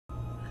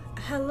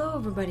Hello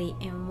everybody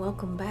and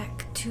welcome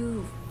back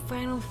to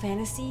Final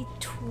Fantasy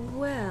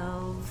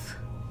 12,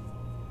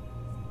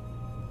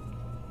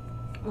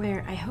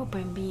 where I hope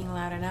I'm being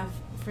loud enough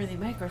for the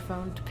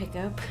microphone to pick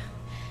up.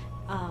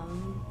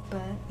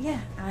 But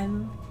yeah,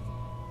 I'm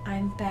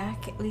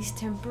back, at least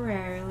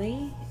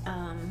temporarily.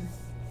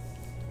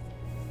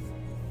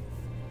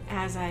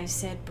 As I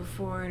said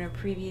before in a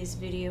previous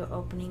video,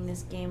 opening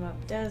this game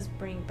up does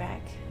bring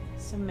back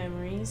some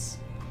memories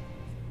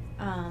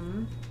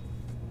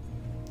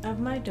of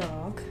my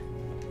dog,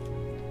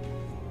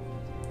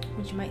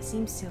 which might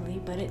seem silly,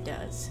 but it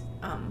does.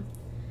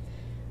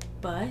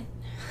 But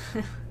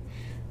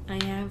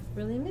I have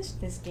really missed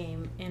this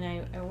game, and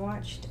I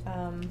watched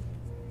I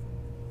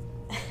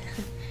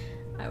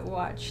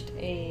watched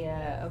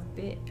a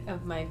bit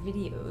of my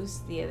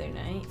videos the other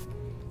night,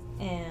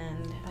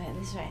 and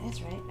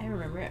that's right, I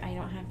remember I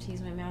don't have to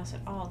use my mouse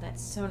at all.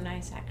 That's so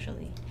nice,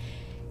 actually,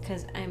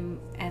 because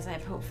as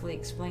I've hopefully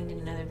explained in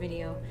another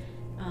video,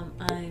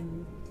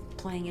 I'm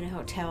playing in a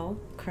hotel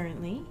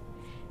currently,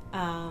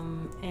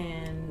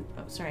 and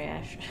oh, sorry,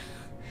 Ash.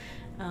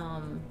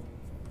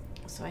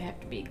 So I have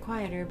to be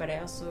quieter, but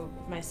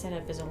my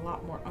setup is a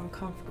lot more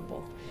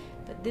uncomfortable.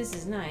 But this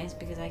is nice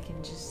because I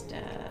can just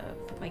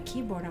put my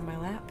keyboard on my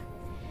lap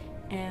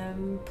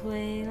and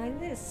play like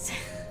this.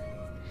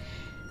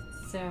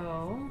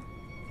 So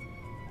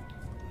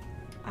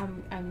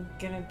I'm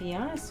gonna be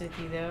honest with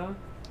you though.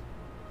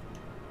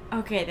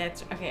 Okay, I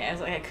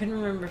was like, I couldn't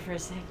remember for a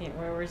second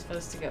where we're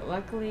supposed to go.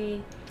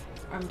 Luckily,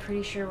 I'm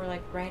pretty sure we're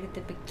like right at the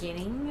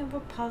beginning of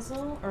a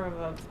puzzle, or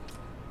of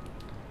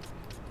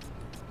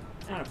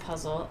not a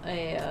puzzle,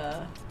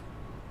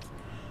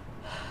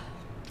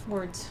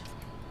 words,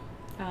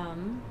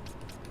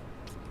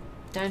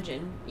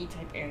 dungeon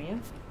E-type area.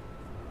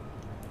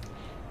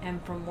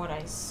 And from what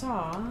I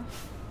saw,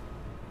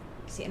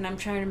 see, and I'm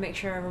trying to make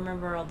sure I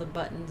remember all the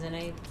buttons, and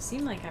I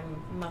seem like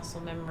I'm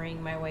muscle memorying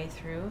my way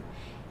through.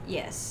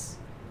 Yes.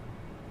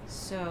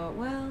 So,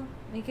 well,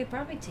 we could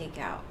probably take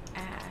out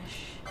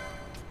Ash.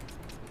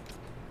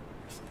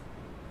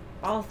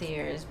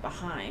 Balthier is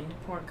behind,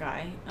 poor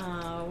guy.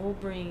 We'll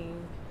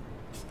bring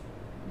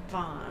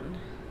Vaughn.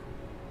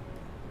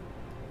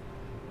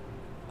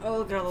 Oh,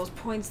 look at all those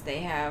points they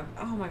have.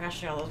 Oh my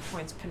gosh, look at all those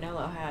points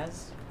Pinello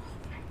has.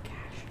 Oh my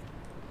gosh.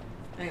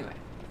 Anyway.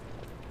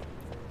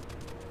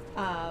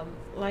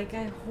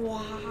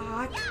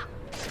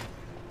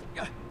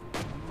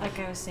 Like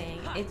I was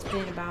saying, it's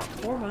been about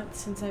 4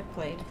 months since I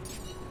played.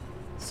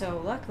 So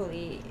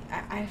luckily,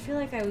 I feel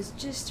like I was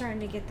just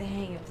starting to get the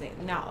hang of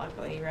things. Not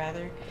luckily,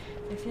 rather.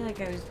 I feel like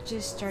I was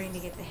just starting to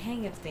get the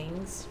hang of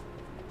things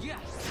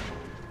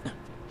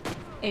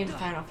in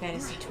Final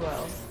Fantasy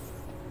 12.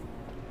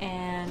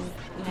 And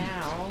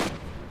now,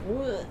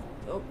 oh,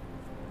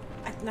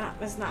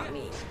 that's not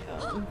me.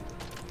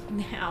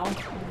 Now,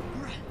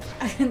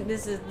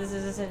 this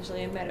is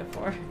essentially a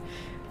metaphor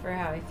for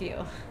how I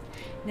feel.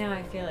 Now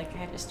I feel like I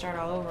have to start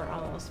all over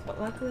almost, but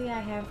luckily I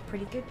have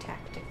pretty good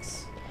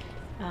tactics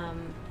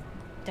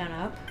done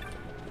up.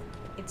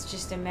 It's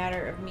just a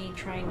matter of me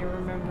trying to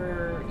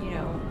remember, you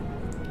know,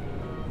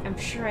 I'm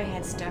sure I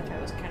had stuff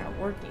I was kind of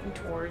working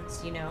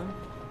towards, you know.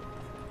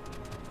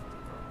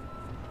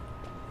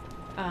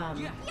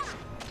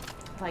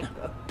 Like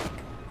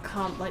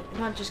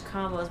not just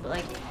combos, but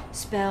like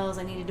spells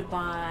I needed to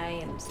buy,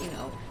 and, you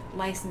know,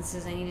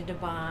 licenses I needed to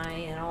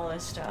buy, and all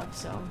this stuff,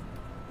 so.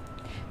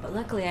 But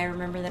luckily I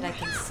remember that I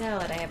can sell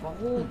it. I have a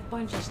whole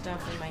bunch of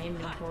stuff in my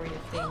inventory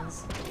of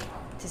things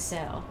to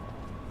sell,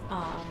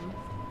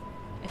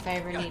 if I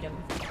ever need them.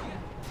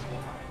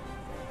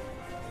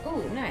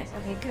 Ooh, nice.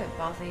 Okay, good.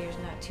 Balthier's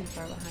not too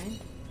far behind.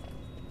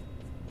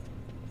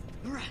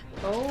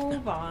 Oh,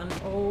 Vaughn,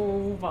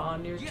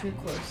 you're too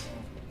close.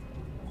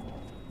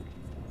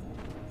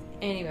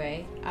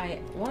 Anyway,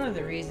 one of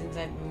the reasons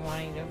I've been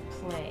wanting to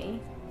play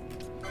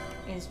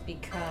is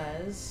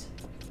because,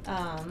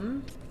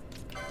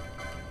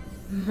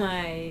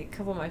 a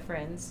couple of my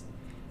friends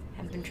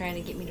have been trying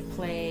to get me to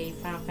play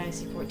Final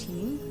Fantasy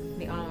 14,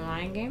 the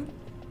online game.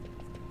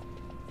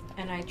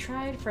 And I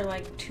tried for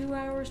like 2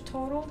 hours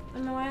total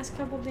in the last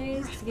couple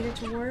days to get it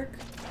to work.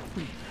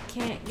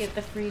 Can't get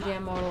the free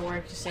demo to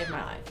work to save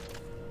my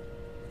life.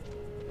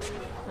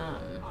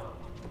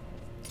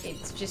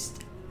 It's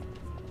just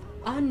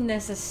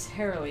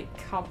unnecessarily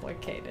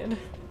complicated.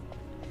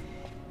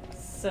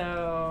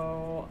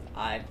 So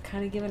I've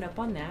kind of given up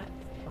on that.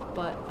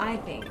 But I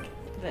think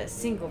the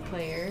single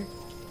player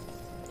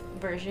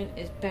version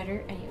is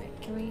better. Anyway,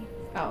 can we?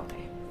 Oh,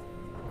 okay.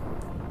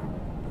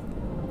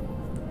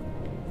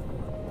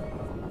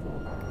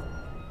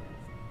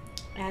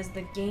 As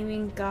the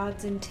gaming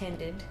gods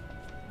intended,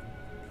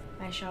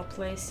 I shall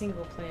play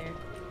single player.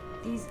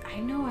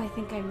 I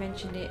think I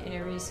mentioned it in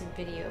a recent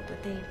video,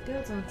 but they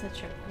built on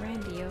such a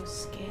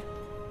grandiose scale.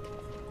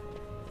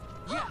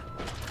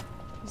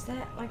 Is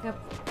that like a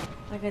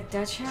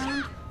Dutch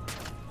hound?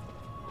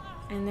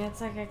 And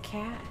that's like a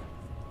cat?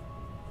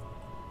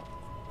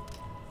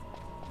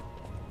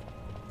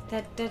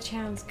 That Dutch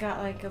hound's got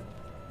like a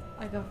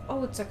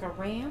oh, it's like a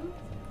ram?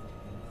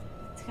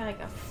 It's got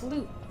like a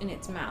flute in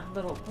its mouth.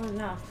 Little, well,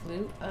 not a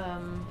flute.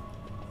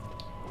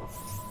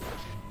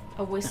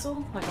 A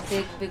whistle, like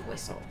a big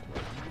whistle.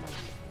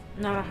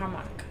 Not a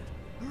harmonica.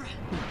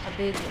 A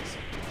big whistle.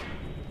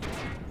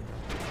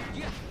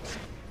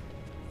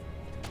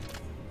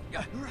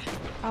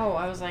 Oh,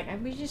 I was like,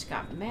 we just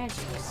got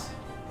magics.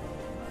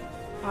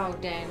 Oh,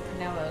 dang,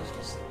 Penelo's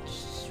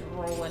just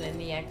rolling in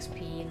the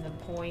XP and the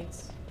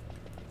points.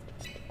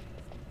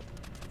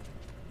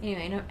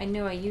 Anyway, I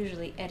know I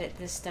usually edit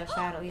this stuff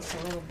out at least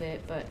a little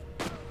bit, but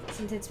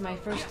since it's my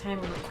first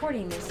time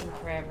recording this in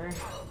forever,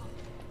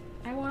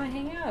 I want to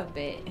hang out a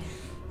bit.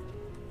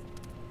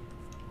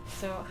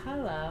 So,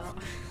 hello.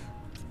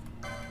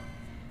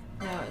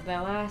 No,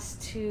 the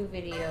last two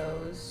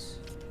videos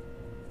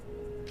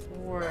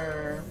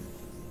were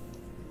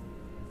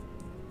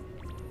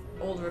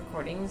old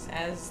recordings,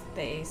 as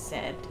they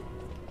said.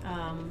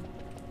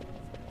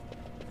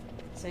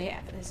 So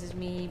yeah, this is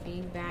me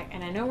being back,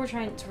 and I know we're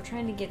trying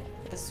to get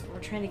this. We're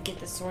trying to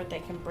get the sword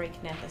that can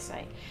break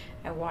Nethicite.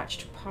 I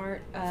watched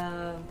part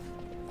of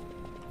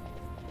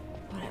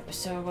what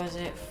episode was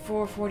it?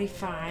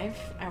 445.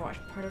 I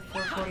watched part of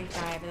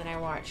 445, and then I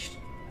watched.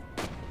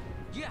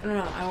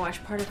 No, I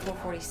watched part of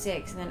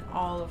 446, and then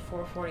all of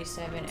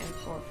 447 and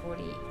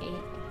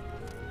 448.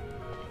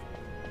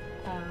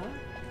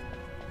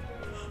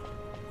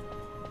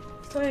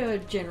 So I have a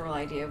general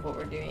idea of what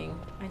we're doing.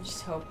 I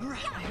hope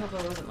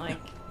I wasn't like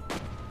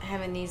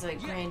having these like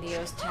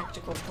grandiose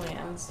tactical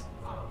plans.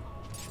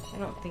 I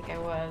don't think I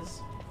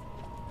was.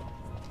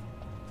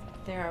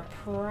 There are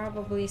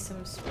probably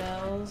some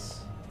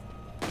spells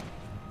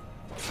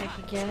I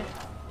could get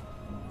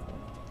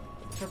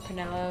for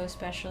Penelo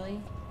especially.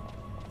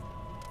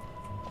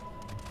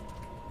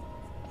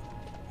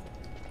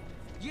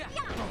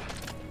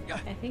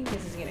 I think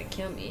this is gonna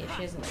kill me if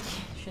she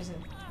doesn't.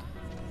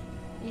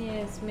 Yeah,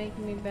 it's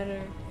making me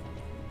better.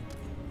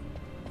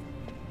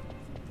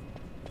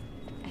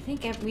 I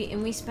think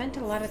we spent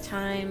a lot of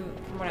time,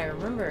 from what I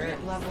remember,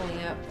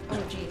 leveling up. Oh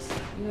jeez,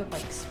 you have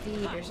like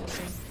speed or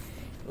something.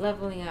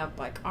 Leveling up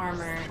like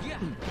armor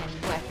and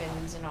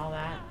weapons and all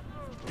that.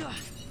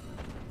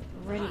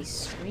 Ready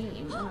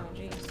scream. Oh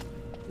jeez.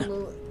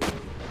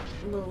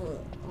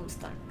 I'm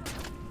stuck.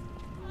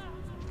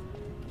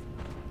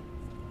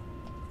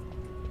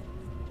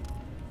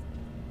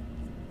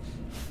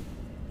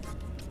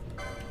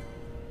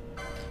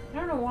 I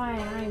don't know why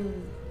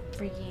I'm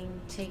freaking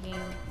taking,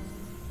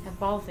 at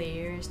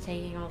Balthier is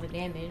taking all the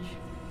damage.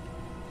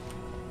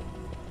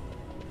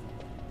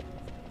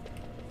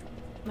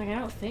 Like, I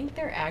don't think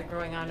they're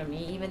aggroing onto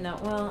me, even though,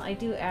 well, I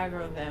do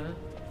aggro them.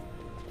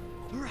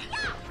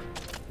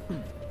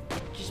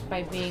 Just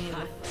by being in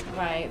the,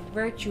 by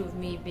virtue of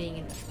me being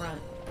in the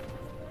front.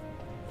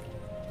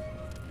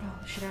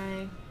 Oh, should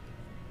I?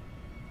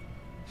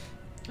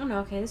 Oh no,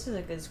 okay, this is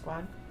a good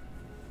squad.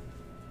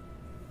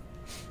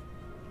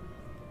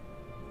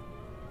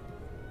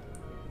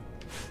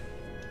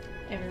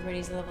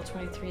 Everybody's level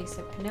 23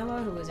 except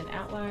Penelo, who is an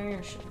outlier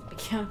and shouldn't be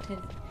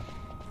counted.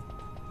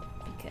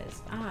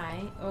 Because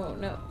oh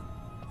no.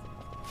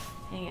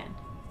 Hang on.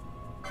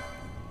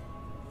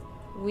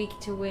 Weak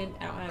to wind.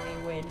 I don't have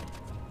any wind.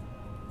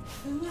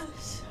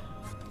 Unless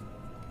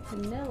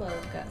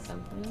Penelo's got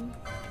something.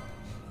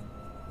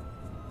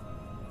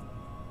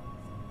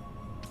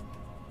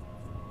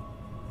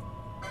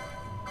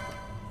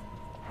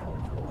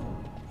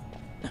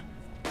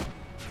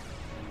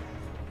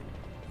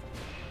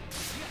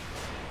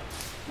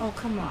 Oh,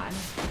 come on.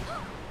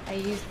 I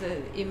used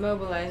the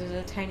immobilizers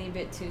a tiny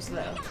bit too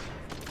slow.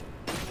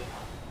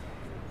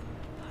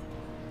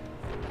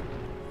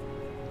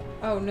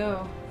 Oh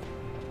no.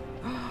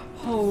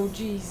 Oh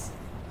jeez.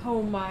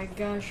 Oh my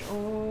gosh.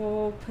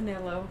 Oh,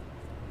 Penelo.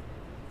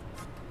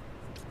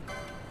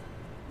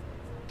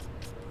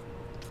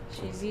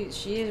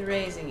 She is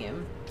raising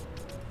him.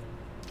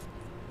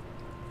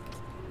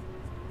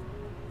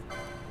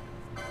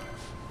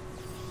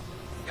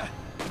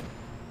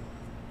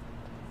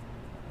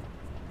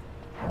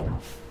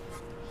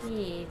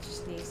 He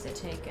just needs to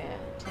take an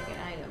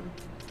item.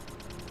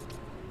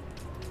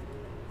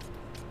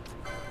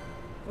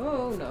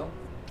 Oh no.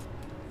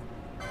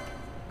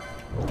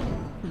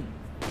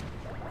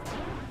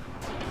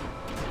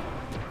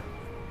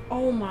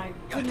 Oh my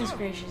goodness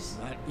gracious.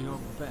 At your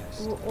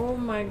best. Oh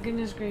my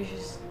goodness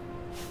gracious.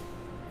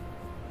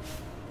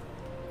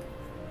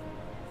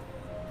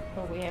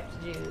 Oh, we have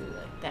to do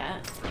like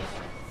that.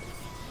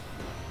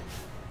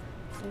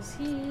 Is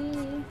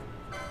he?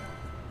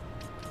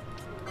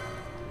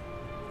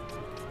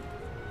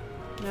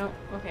 No.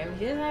 Okay, well,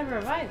 he doesn't have a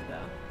revive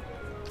though.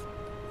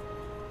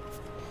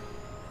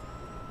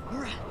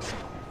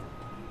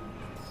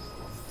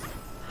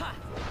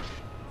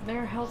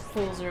 Their health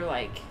pools are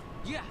like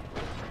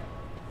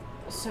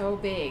so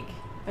big,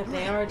 but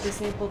they are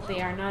disabled.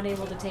 They are not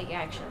able to take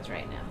actions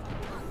right now.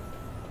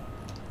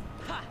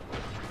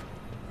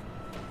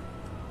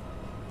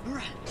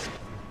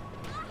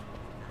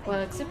 Well,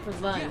 except for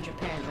lunge,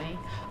 apparently.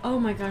 Oh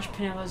my gosh,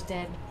 Penelo's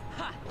dead.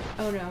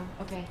 Oh no.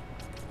 Okay.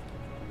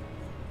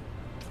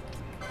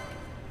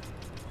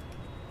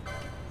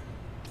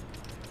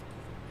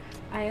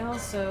 I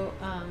also,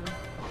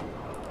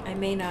 I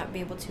may not be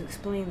able to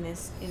explain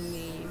this in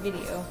the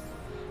video,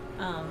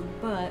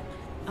 but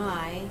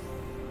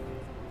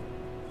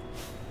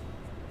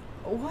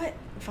what?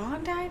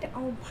 Vaughn died?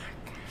 Oh my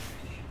gosh.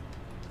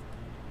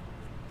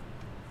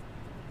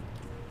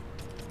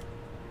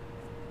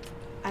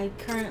 I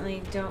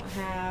currently don't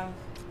have...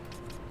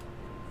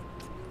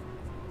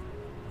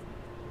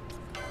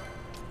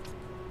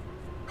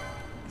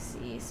 Let's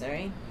see,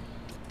 sorry.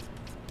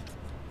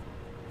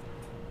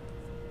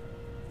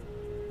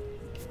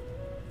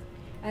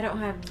 I don't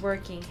have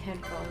working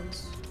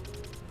headphones.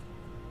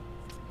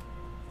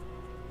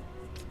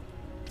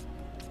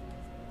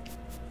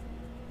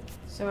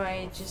 So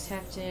I just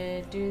have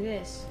to do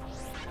this.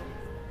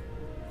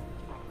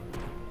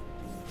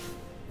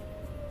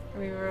 Are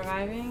we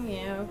reviving?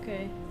 Yeah,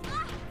 okay.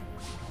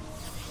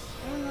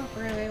 I don't know if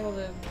we're gonna be able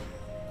to...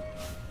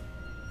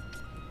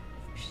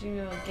 We should be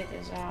able to get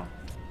this off.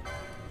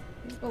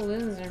 These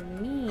balloons are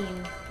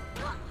mean.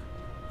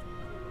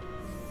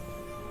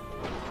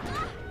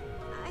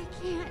 I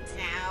can't.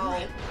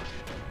 Ow.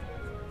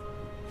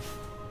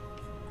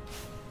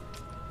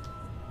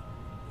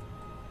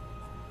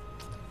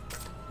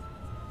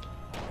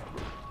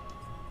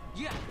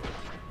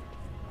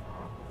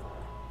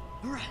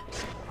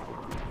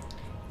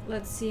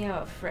 Let's see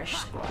how a fresh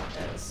squat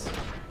does.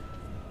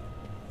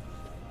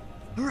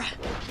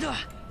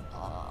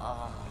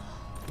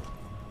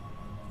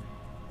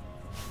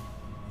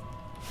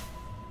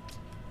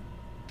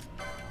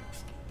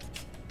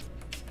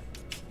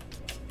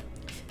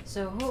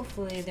 So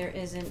hopefully there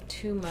isn't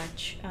too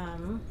much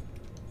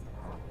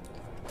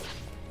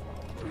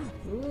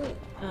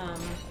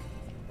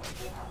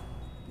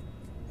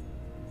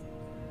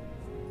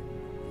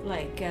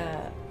like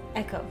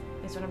echo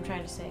is what I'm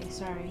trying to say.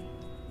 Sorry.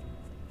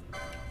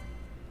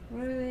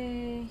 What are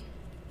they?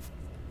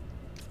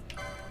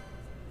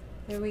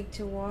 They're weak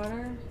to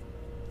water.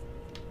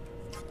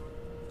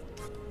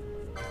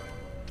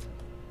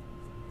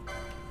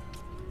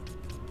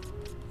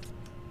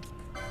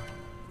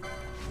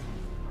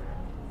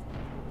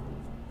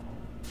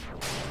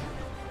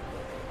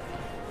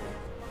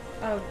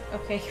 Oh,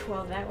 okay,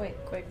 well that went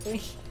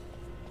quickly.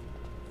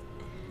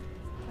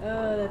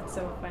 Oh, that's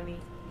so funny.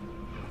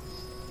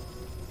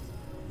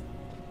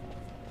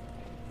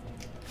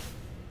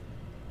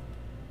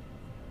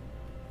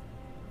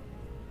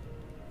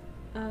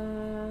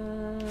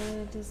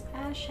 Does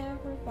Ash have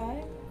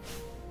revive?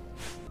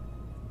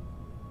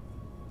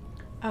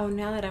 Oh,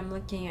 now that I'm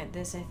looking at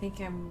this, I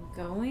think I'm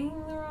going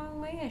the wrong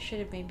way. I should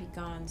have maybe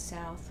gone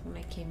south when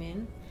I came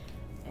in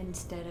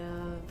instead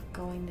of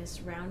going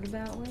this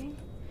roundabout way,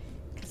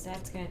 because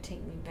that's gonna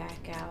take me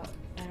back out.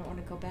 I don't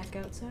want to go back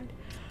outside.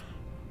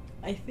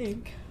 I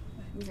think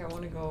I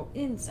want to go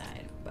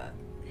inside, but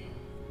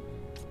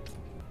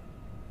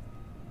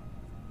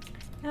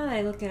now that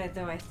I look at it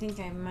though, I think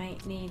I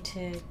might need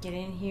to get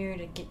in here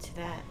to get to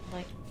that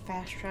like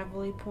fast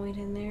travel-y point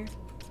in there,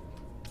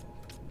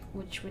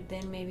 which would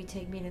then maybe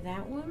take me to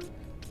that one,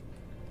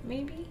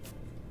 maybe,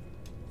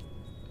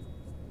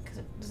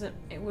 because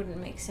it wouldn't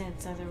make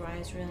sense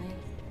otherwise really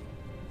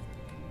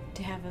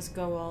to have us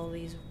go all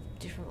these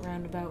different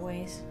roundabout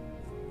ways.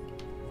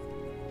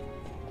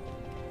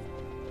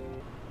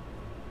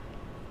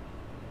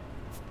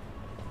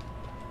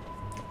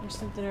 There's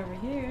something over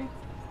here.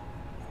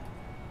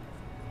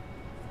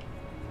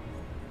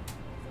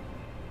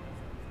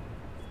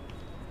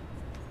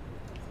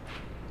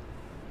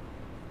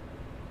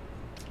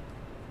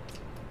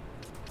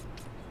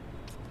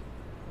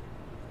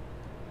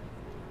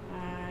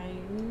 I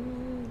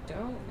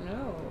don't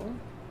know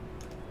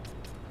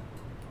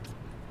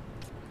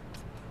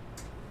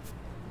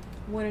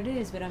what it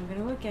is, but I'm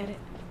gonna look at it.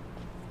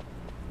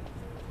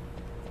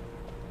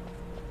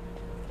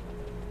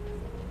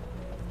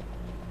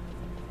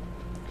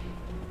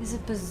 Is a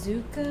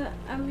bazooka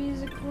a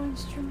musical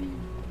instrument?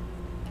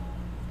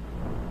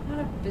 Not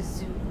a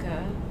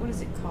bazooka. What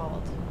is it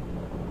called?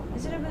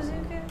 Is it a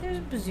bazooka? There's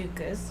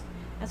bazookas.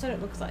 That's what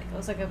it looks like. It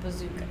looks like a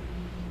bazooka.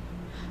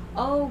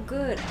 Oh,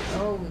 good.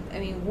 Oh, I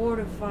mean, Ward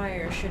of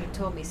Fire should have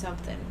told me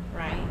something,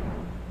 right?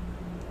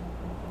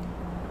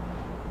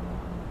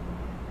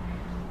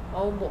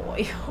 Oh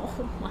boy.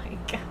 Oh my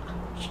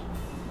gosh.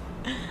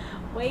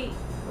 Wait,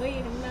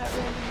 I'm not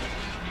ready.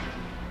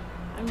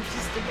 I'm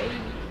just a baby.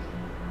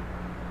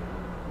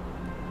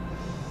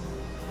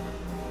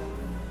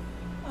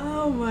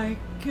 Oh my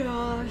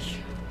gosh.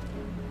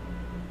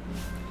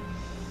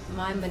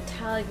 My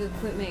metallic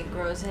equipment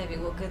grows heavy.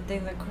 Well, good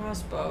thing the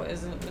crossbow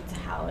isn't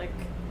metallic.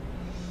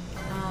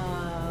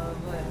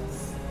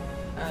 Let's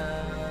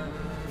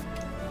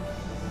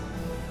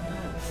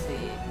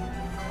see.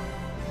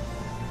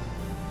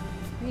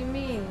 What do you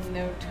mean,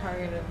 no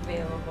target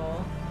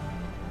available?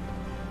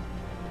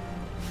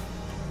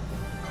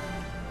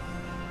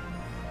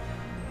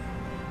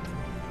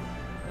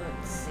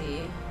 Let's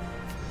see.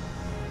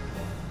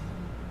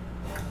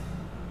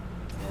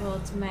 Well,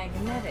 it's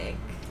magnetic.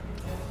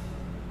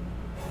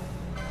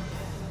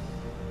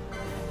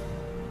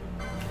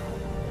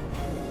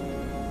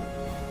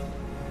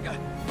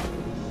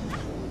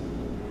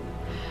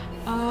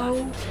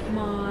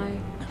 my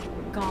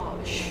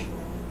gosh.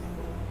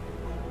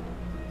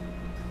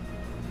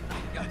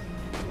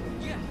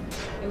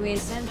 And we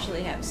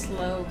essentially have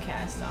slow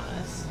cast on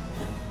us.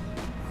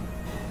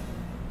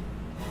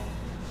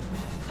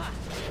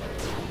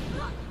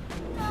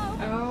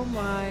 Oh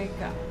my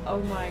god. Oh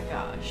my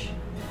gosh.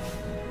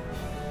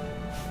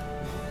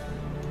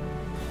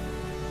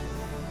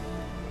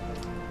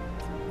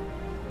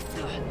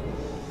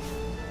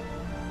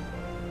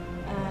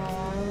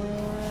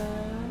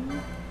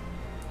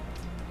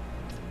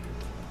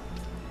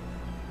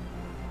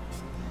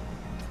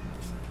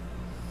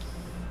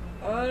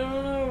 I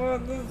don't know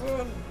about this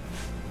one.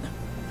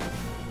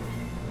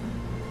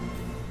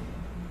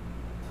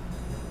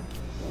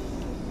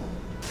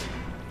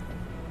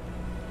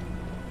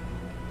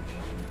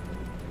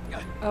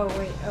 Oh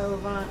wait, oh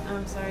Vaughn,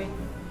 I'm sorry.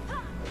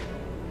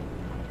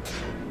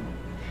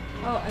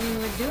 Oh, I mean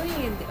we're doing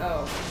it.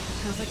 Oh,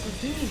 I was like we're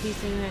doing a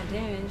decent amount of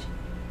damage.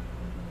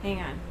 Hang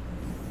on.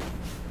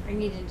 I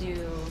need to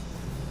do.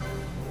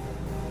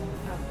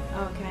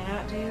 Oh, can I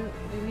not do?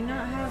 Do we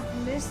not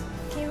have mist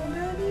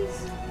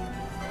capabilities?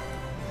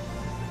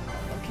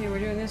 Okay, we're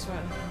doing this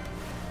one.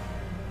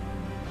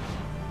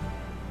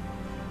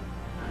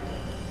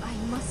 I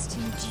must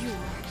endure.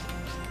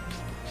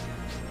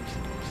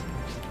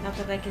 Not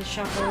that I can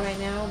shuffle right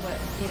now, but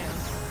you know.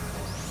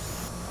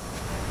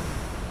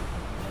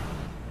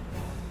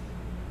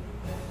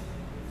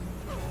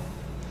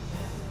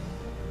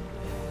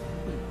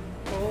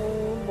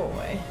 Oh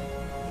boy.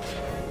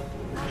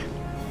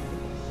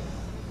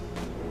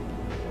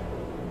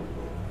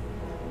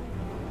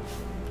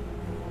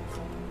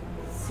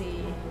 Let's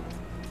see.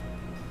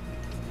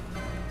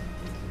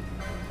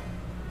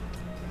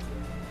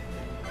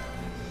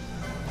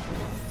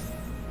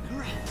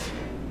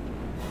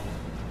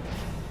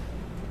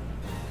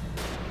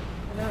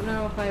 I don't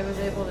know if I was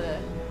able to.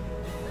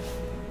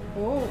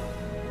 Whoa.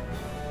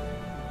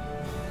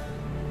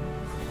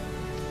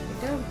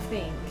 I don't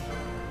think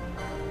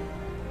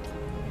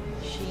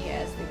she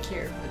has the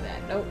cure for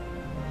that. Nope.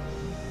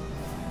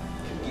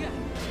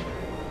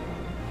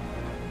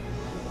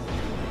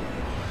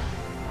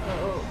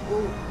 Oh,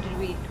 did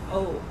we?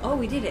 Oh,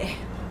 we did it.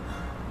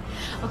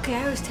 Okay,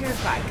 I was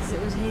terrified because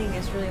it was hitting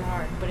us really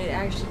hard, but it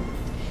actually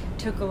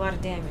took a lot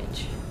of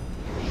damage.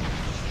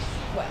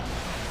 Well,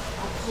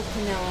 I'll pull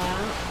Penella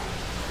out.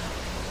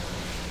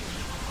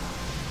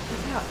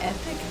 Look how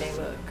epic they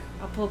look.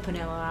 I'll pull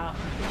Penella out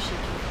and she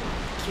can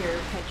cure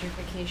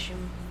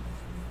petrification.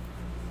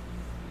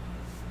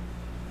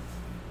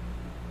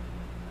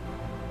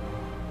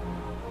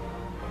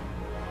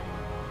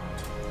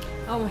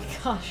 Oh my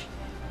gosh,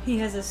 he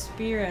has a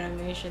spear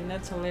animation.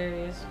 That's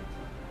hilarious.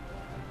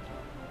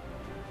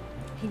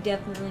 He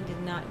definitely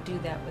did not do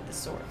that with the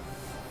sword.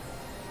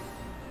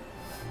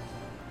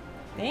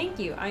 Thank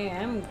you. I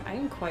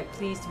am quite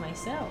pleased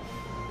myself.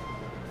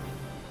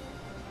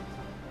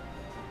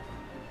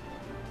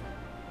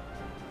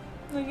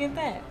 Look at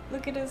that.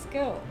 Look at us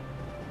go.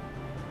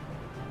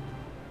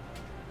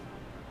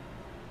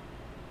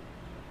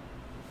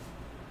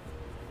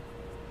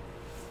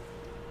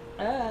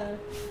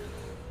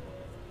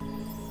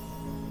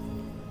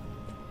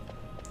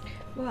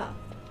 Well,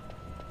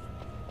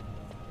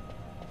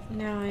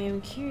 now I am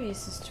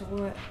curious as to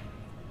what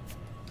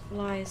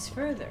lies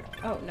further.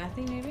 Oh,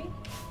 nothing maybe?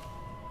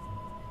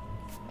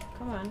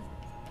 Come on.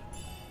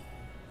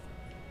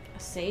 A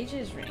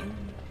sage's ring.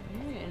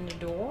 And a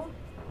door?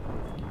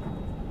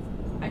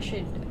 I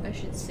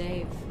should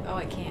save. Oh,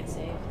 I can't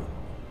save.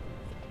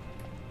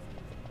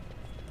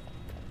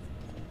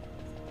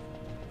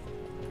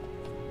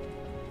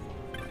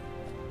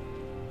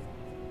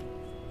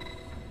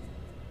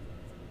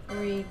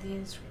 Read the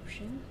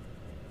inscription.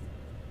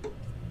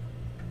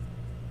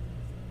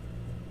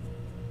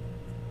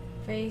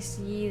 Face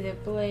ye the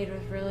blade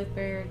with relic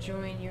bearer,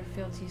 join your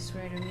fealty,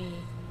 swear to me.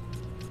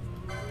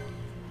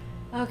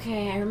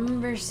 Okay, I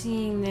remember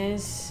seeing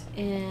this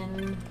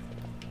in...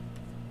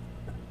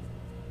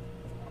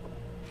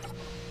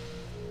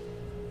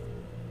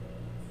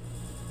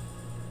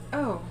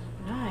 Oh,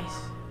 nice.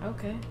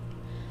 Okay.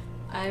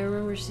 I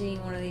remember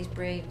seeing one of these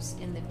braves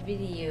in the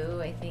video,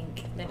 I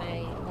think,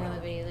 one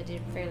of the videos I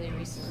did fairly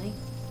recently.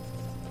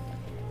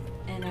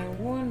 And I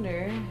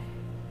wonder...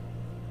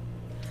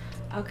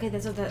 Okay,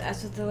 that's what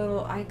the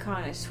little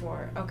icon is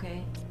for.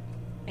 Okay.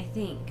 I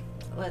think.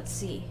 Let's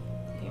see.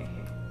 Here.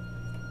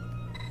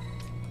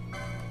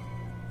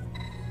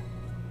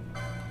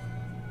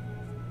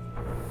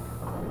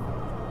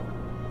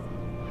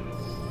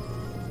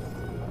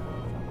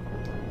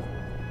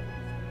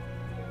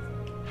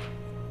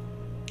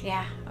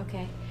 Yeah,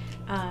 okay.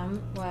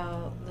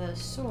 Well, the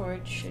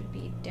sword should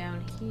be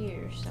down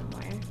here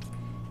somewhere.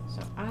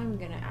 So I'm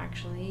gonna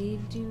actually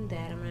do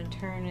that. I'm gonna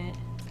turn it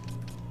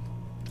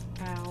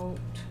out.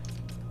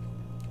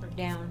 Or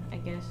down, I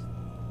guess.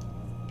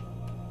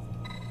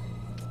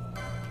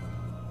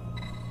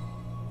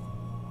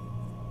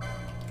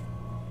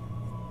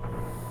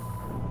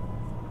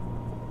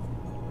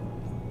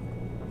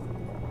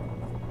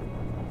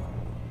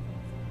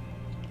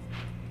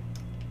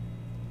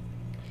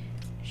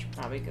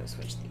 probably go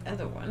switch the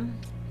other one.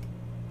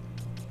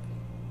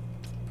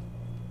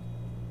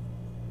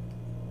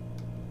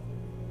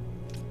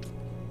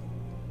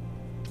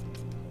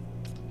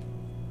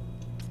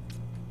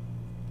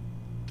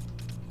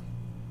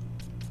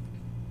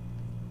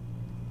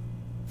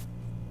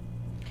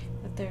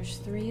 But there's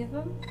 3 of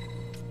them?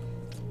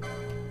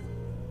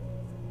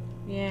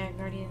 Yeah,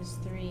 Guardians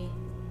 3.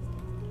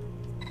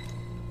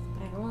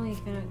 I've only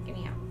found,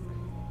 anyhow.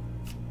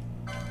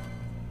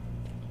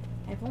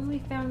 I've only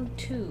found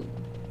 2.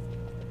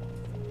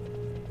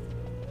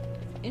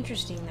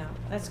 Interesting though.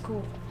 That's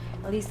cool.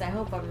 At least I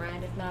hope I'm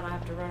right. If not, I'll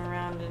have to run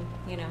around and,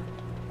 you know,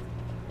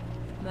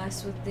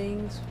 mess with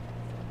things.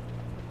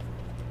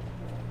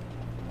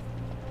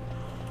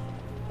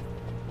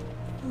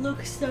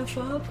 Look stuff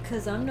up,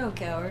 because I'm no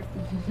coward.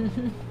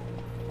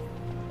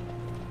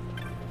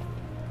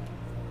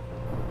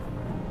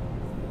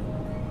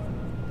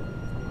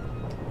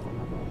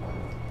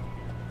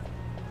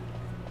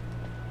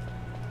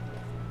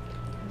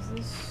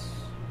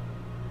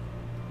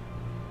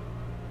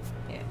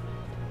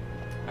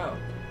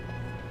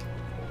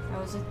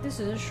 This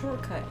is a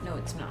shortcut. No,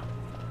 it's not.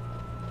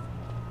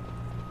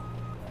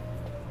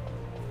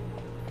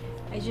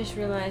 I just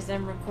realized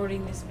I'm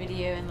recording this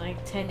video in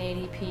like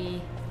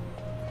 1080p,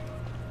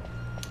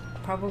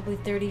 probably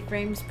 30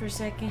 frames per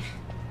second,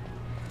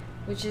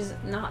 which is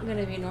not going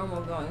to be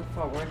normal going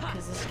forward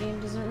because this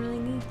game doesn't really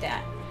need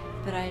that.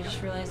 But I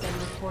just realized I'm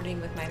recording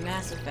with my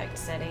Mass Effect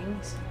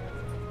settings,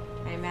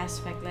 my Mass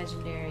Effect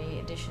Legendary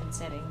Edition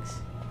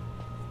settings.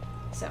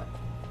 So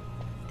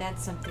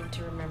that's something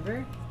to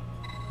remember.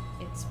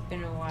 It's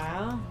been a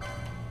while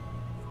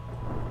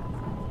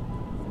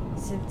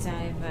since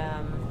I've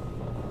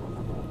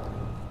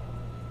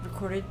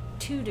recorded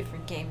 2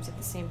 different games at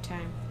the same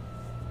time.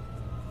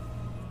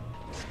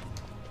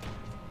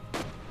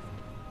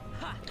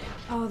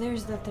 Oh,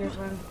 there's the 3rd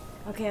one.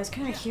 Okay, I was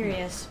kind of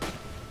curious.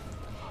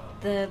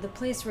 The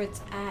place where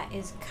it's at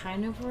is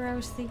kind of where I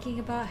was thinking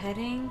about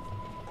heading,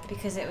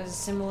 because it was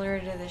similar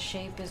to the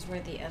shape as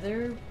where the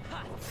other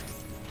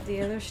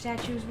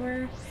statues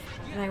were.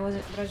 And I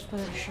just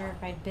wasn't sure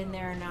if I'd been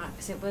there or not,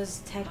 because it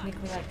was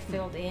technically like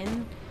filled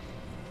in.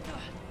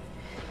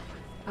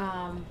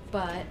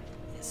 But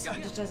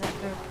it just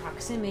doesn't, the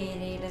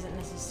proximity doesn't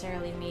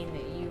necessarily mean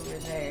that you were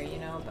there, you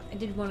know. But I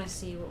did want to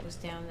see what was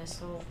down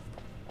this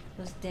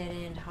dead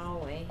end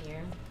hallway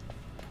here.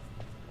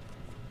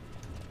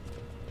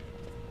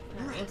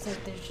 It looks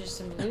like there's just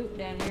some loot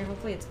down here.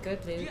 Hopefully it's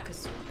good loot,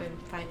 because I've been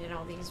finding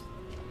all these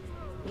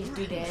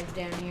doodads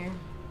down here.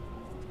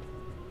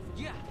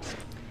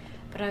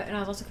 But I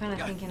was also kind of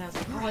thinking, I was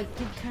like, oh, I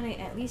did kind of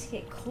at least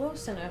get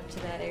close enough to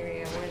that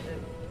area where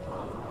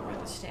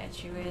the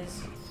statue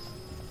is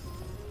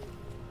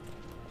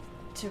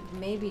to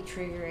maybe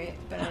trigger it,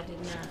 but I did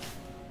not.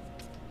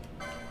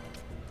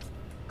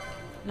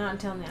 Not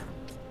until now.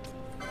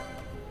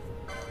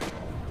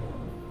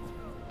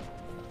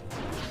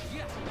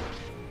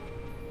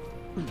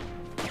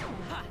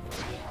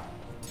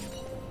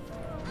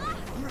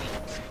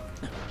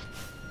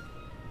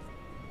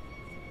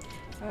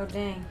 Oh,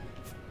 dang.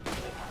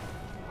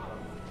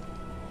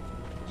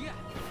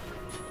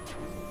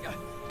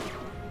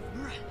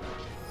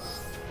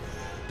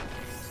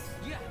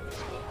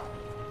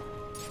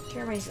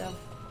 Cure myself.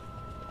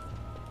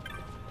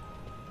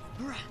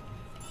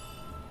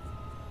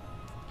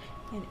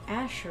 And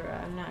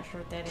Ashura, I'm not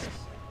sure what that is.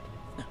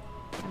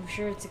 I'm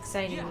sure it's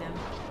exciting though.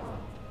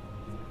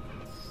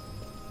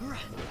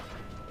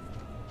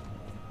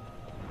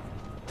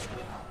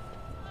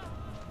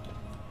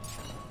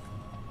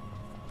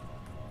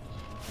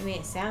 I mean,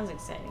 it sounds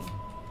exciting.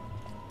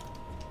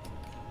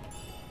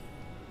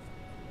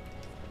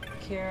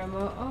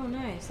 Kiramo. Oh,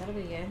 nice. That'll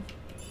be good.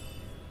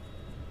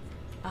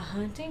 A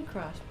hunting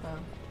crossbow.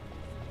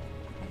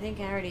 I think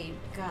I already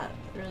got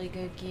really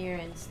good gear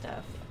and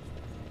stuff.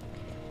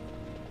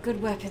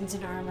 Good weapons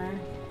and armor,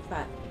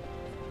 but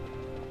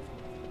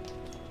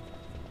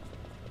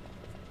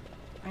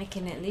I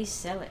can at least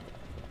sell it.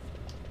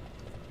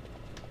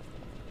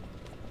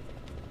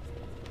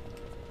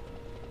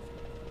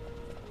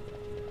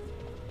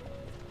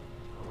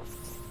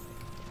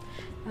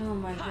 Oh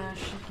my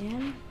gosh,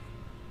 again?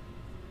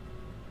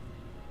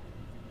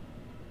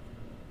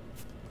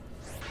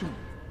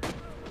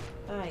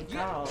 My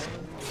God.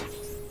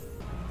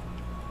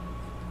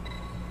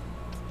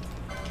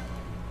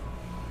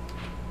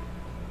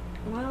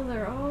 Well,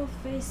 they're all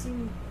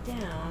facing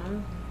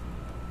down.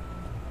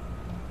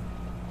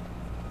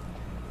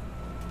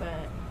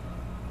 But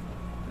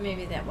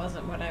maybe that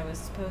wasn't what I was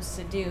supposed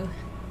to do.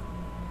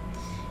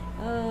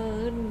 Oh,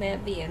 wouldn't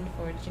that be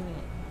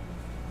unfortunate?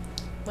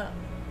 Well,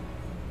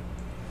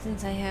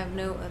 since I have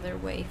no other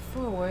way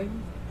forward,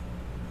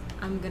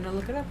 I'm gonna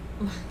look it up.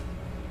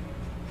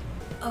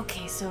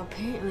 Okay, so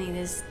apparently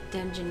this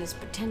dungeon is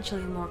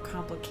potentially more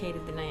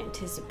complicated than I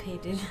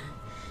anticipated.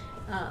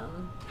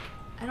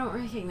 I don't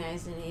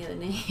recognize any of the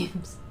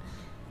names.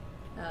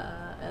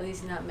 At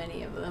least not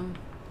many of them.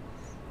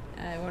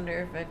 I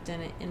wonder if I've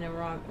done it in a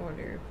wrong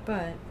order,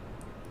 but,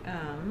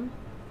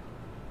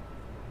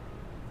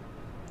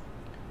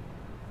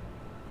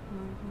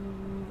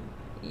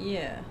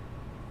 Yeah.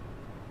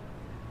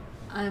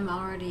 I'm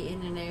already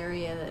in an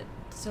area that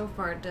so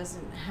far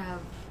doesn't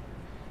have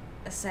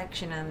a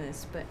section on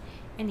this, but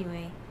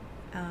anyway,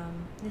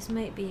 this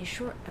might be a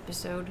short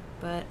episode,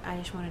 but I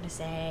just wanted to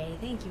say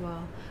thank you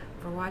all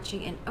for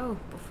watching. And oh,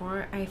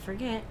 before I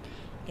forget,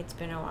 it's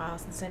been a while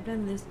since I've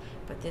done this,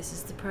 but this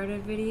is the part of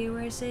the video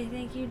where I say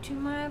thank you to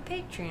my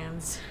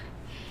Patreons.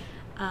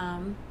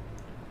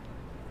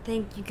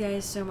 Thank you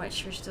guys so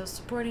much for still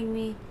supporting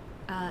me,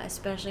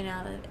 especially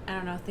now that, I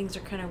don't know, things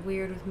are kind of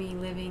weird with me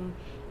living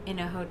in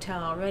a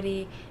hotel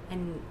already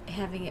and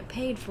having it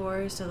paid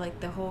for, so like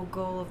the whole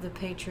goal of the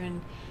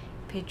Patreon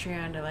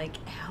to like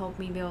help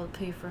me be able to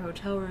pay for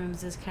hotel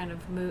rooms is kind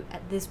of moot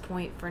at this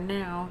point for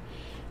now.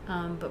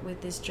 But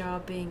with this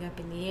job being up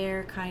in the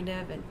air kind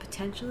of and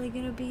potentially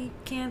gonna be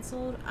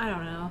canceled, I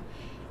don't know,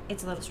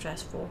 it's a little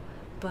stressful,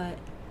 but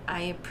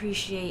I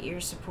appreciate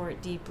your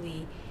support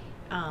deeply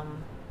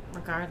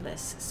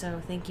regardless.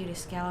 So thank you to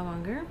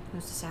Scalamunger,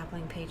 who's a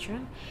sapling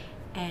patron,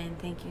 and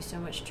thank you so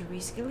much to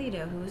Reese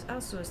Galito, who is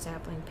also a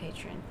sapling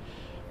patron.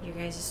 Your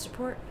guys'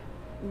 support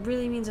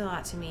really means a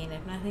lot to me, and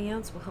if nothing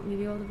else, will help me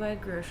be able to buy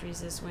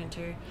groceries this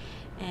winter,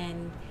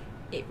 and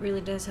it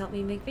really does help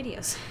me make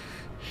videos.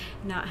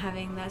 Not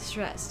having that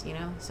stress, you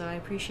know, so I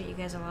appreciate you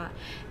guys a lot.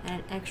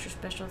 And an extra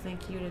special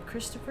thank you to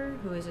Christopher,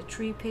 who is a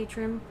tree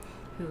patron,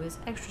 who is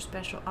extra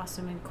special,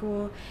 awesome, and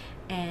cool,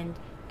 and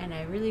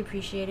I really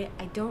appreciate it.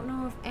 I don't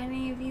know if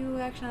any of you,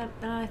 actually,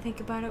 now I think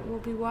about it, will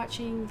be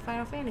watching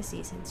Final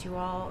Fantasy, since you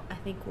all, I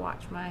think,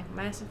 watch my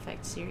Mass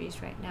Effect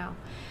series right now.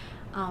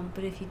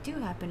 But if you do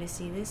happen to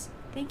see this,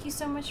 thank you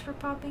so much for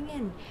popping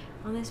in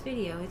on this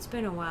video. It's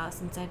been a while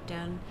since I've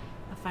done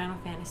a Final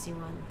Fantasy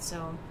one,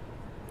 so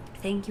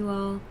thank you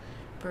all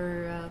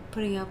for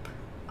putting up,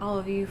 all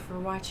of you for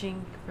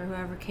watching, for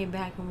whoever came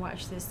back and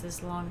watched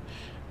this long.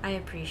 I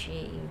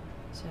appreciate you.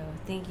 So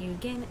thank you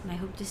again, and I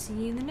hope to see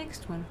you in the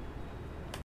next one.